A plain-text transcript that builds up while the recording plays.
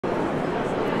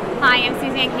Hi, I'm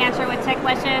Suzanne Cantor with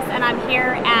Techlicious, and I'm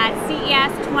here at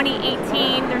CES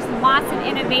 2018. There's lots of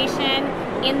innovation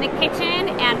in the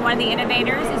kitchen, and one of the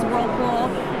innovators is Whirlpool.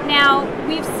 Now,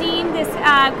 we've seen this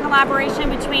collaboration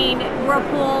between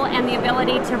Whirlpool and the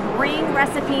ability to bring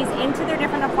recipes into their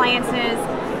different appliances,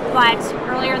 but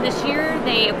earlier this year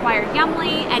they acquired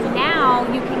Yumly, and now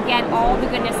you can get all the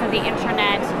goodness of the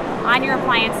internet on your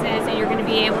appliances, and you're going to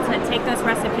be able to take those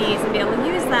recipes and be able to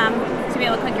use them to be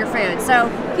able to cook your food. So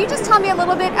can you just tell me a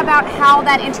little bit about how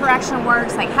that interaction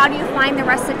works? Like, how do you find the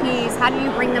recipes? How do you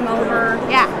bring them over?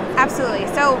 Yeah, absolutely.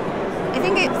 So I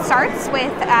think it starts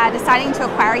with deciding to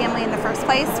acquire Yumly in the first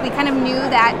place. We kind of knew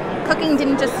that cooking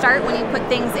didn't just start when you put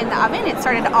things in the oven. It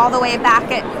started all the way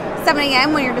back at 7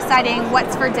 a.m. when you're deciding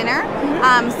what's for dinner.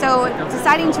 So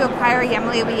deciding to acquire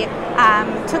Yumly, we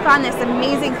took on this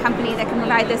amazing company that can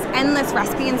provide this endless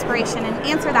recipe inspiration and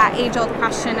answer that age-old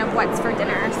question of what's for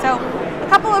dinner. So a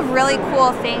couple of really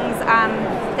cool things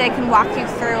that I can walk you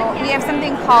through. We have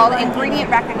something called ingredient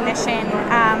recognition,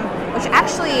 which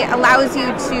actually allows you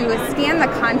to scan the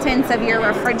contents of your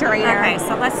refrigerator. Okay,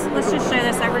 so let's just show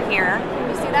this over here. Can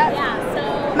you see that? Yeah.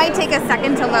 So might take a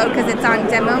second to load because it's on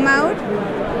demo mode.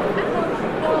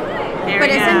 But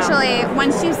essentially,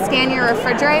 once you scan your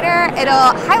refrigerator,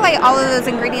 it'll highlight all of those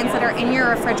ingredients that are in your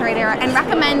refrigerator and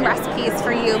recommend recipes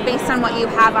for you based on what you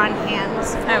have on hand.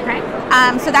 Okay.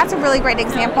 So that's a really great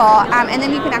example. And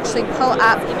then you can actually pull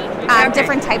up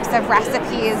different types of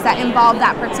recipes that involve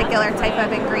that particular type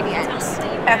of ingredient.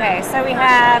 Okay, so we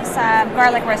have some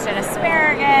garlic roasted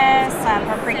asparagus, some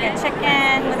paprika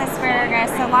chicken with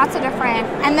asparagus, so lots of different.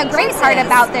 And the great part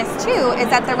about this too is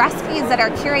that the recipes that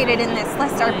are curated in this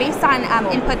list are based on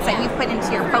inputs that you put into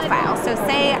your profile. So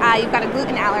say you've got a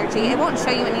gluten allergy, it won't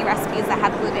show you any recipes that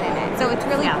have gluten in it. So it's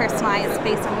really personalized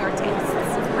based on your tastes.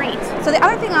 Great. So the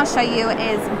other thing I'll show you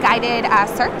is guided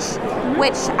search,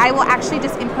 which I will actually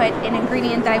just input an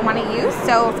ingredient that I want to use.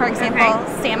 So for example,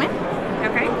 salmon.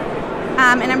 Okay.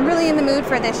 And I'm really in the mood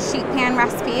for this sheet pan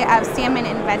recipe of salmon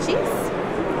and veggies.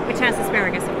 Which has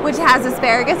asparagus. Which has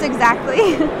asparagus,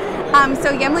 exactly.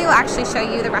 So Yumly will actually show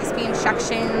you the recipe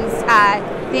instructions,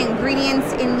 the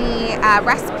ingredients in the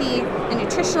recipe, the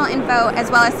nutritional info,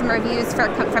 as well as some reviews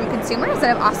from consumers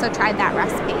that have also tried that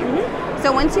recipe.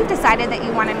 So once you've decided that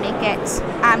you want to make it,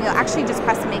 you'll actually just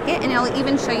press make it, and it'll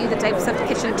even show you the types of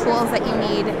kitchen tools that you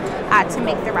need to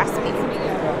make the recipe.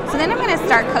 So then I'm going to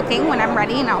start cooking when I'm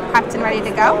ready and all prepped and ready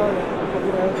to go.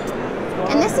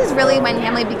 And this is really when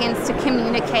Yumly begins to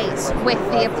communicate with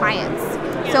the appliance.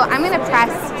 So I'm going to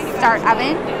press start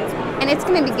oven, and it's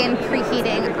going to begin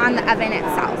preheating on the oven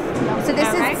itself. So this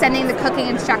is sending the cooking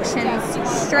instructions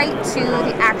straight to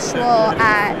the actual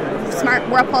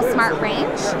Whirlpool Smart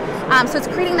Range. So it's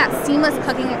creating that seamless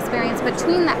cooking experience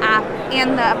between the app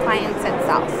and the appliance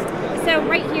itself. So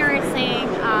right here it's saying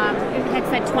it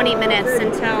said 20 minutes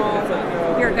until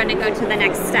you're going to go to the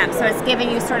next step. So it's giving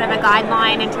you sort of a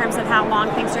guideline in terms of how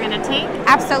long things are going to take?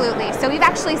 Absolutely. So we've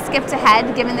actually skipped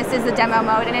ahead, given this is a demo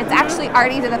mode, and it's actually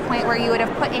already to the point where you would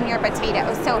have put in your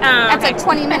potatoes. So that's a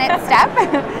 20-minute step.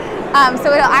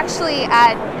 So it'll actually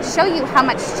show you how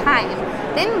much time.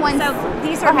 Then once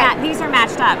these are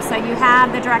matched up. So you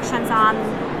have the directions on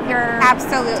your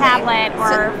tablet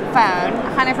or phone.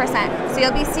 100%. So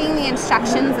you'll be seeing the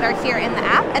instructions that are here in the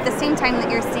app at the same time that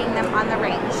you're seeing them on the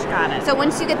range. Got it. So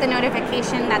once you get the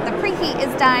notification that the preheat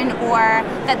is done or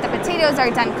that the potatoes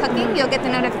are done cooking, you'll get the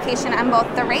notification on both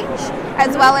the range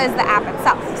as well as the app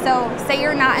itself. So say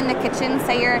you're not in the kitchen,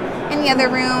 say you're in the other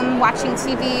room watching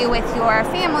TV with your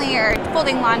family or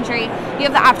folding laundry, you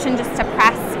have the option just to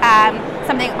press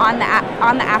something on the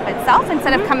app itself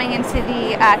instead of coming into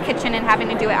the kitchen and having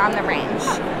to do it on the range.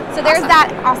 So there's that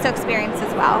also experience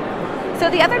as well. So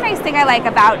the other nice thing I like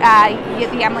about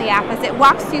the Yumly app is it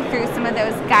walks you through some of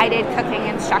those guided cooking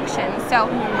instructions. So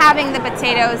having the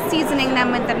potatoes, seasoning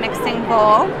them with the mixing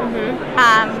bowl,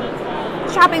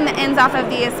 chopping the ends off of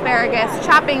the asparagus,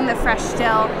 chopping the fresh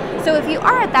dill. So if you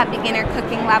are at that beginner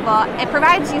cooking level, it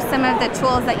provides you some of the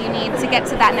tools that you need to get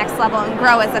to that next level and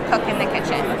grow as a cook in the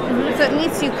kitchen. So it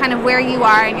meets you kind of where you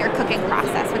are in your cooking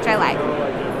process, which I like.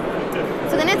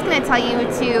 So then it's going to tell you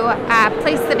to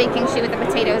place the baking sheet with the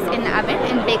potatoes in the oven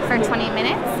and bake for 20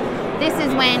 minutes. This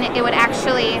is when it would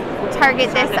actually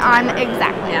target this on,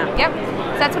 exactly. Yep.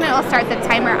 So that's when it will start the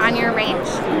timer on your range.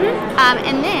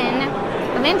 And then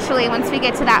eventually, once we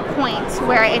get to that point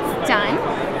where it's done,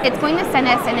 it's going to send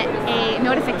us a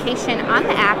notification on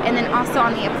the app and then also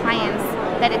on the appliance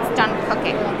that it's done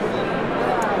cooking.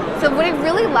 So what I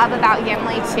really love about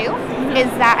Yumly too is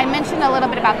that I mentioned a little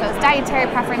bit about those dietary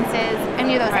preferences and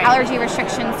those allergy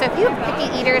restrictions. So if you have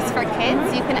picky eaters for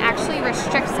kids, you can actually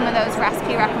restrict some of those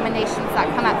recipe recommendations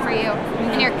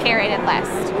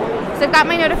I've got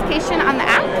my notification on the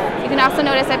app. You can also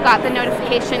notice I've got the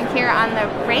notification here on the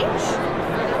range.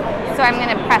 So I'm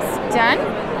going to press done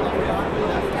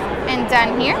and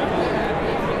done here.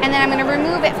 And then I'm going to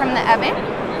remove it from the oven.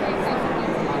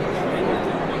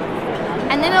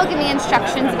 And then it'll give me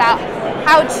instructions about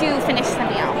how to finish the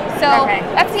meal. So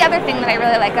that's the other thing that I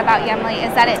really like about Yemly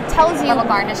is that it tells you little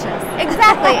garnishes.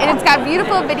 Exactly, and it's got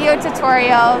beautiful video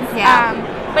tutorials.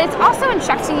 But it's also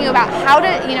instructing you about how to,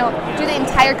 do the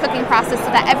entire cooking process so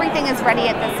that everything is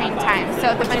ready at the same time.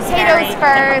 So the potatoes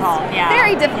first,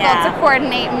 very difficult to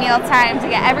coordinate meal time to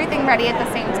get everything ready at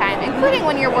the same time, including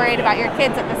when you're worried about your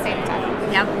kids at the same time.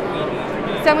 Yep.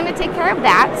 So I'm going to take care of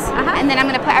that, and then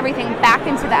I'm going to put everything back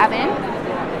into the oven.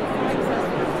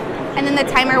 And then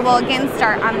the timer will again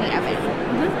start on the oven.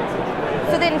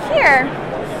 So then here,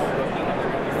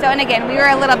 and again, we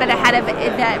were a little bit ahead of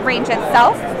the range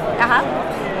itself.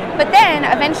 But then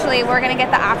eventually we're going to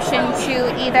get the option to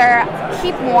either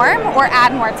keep warm or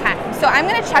add more time. So I'm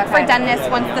going to check for doneness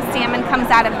once the salmon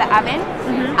comes out of the oven.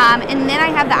 And then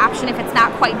I have the option, if it's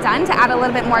not quite done, to add a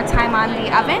little bit more time on the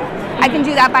oven. I can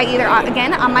do that by either,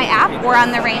 again, on my app or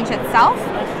on the range itself.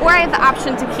 Or I have the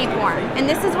option to keep warm. And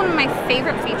this is one of my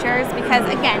favorite features because,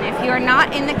 again, if you are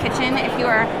not in the kitchen, if you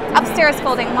are upstairs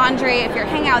folding laundry, if you're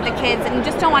hanging out with the kids and you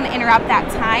just don't want to interrupt that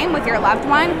time with your loved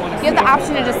one, you have the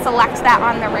option to just select that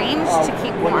on the range to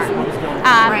keep warm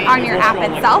on your app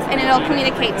itself, and it'll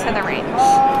communicate to the range.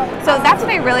 So that's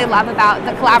what I really love about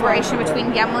the collaboration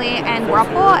between Yemly and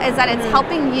Whirlpool is that it's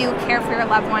helping you care for your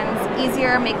loved ones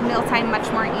easier, make mealtime much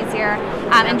more easier,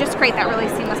 and just create that really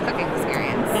seamless cooking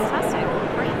experience. Fantastic.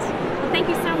 Great. Well, thank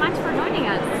you so much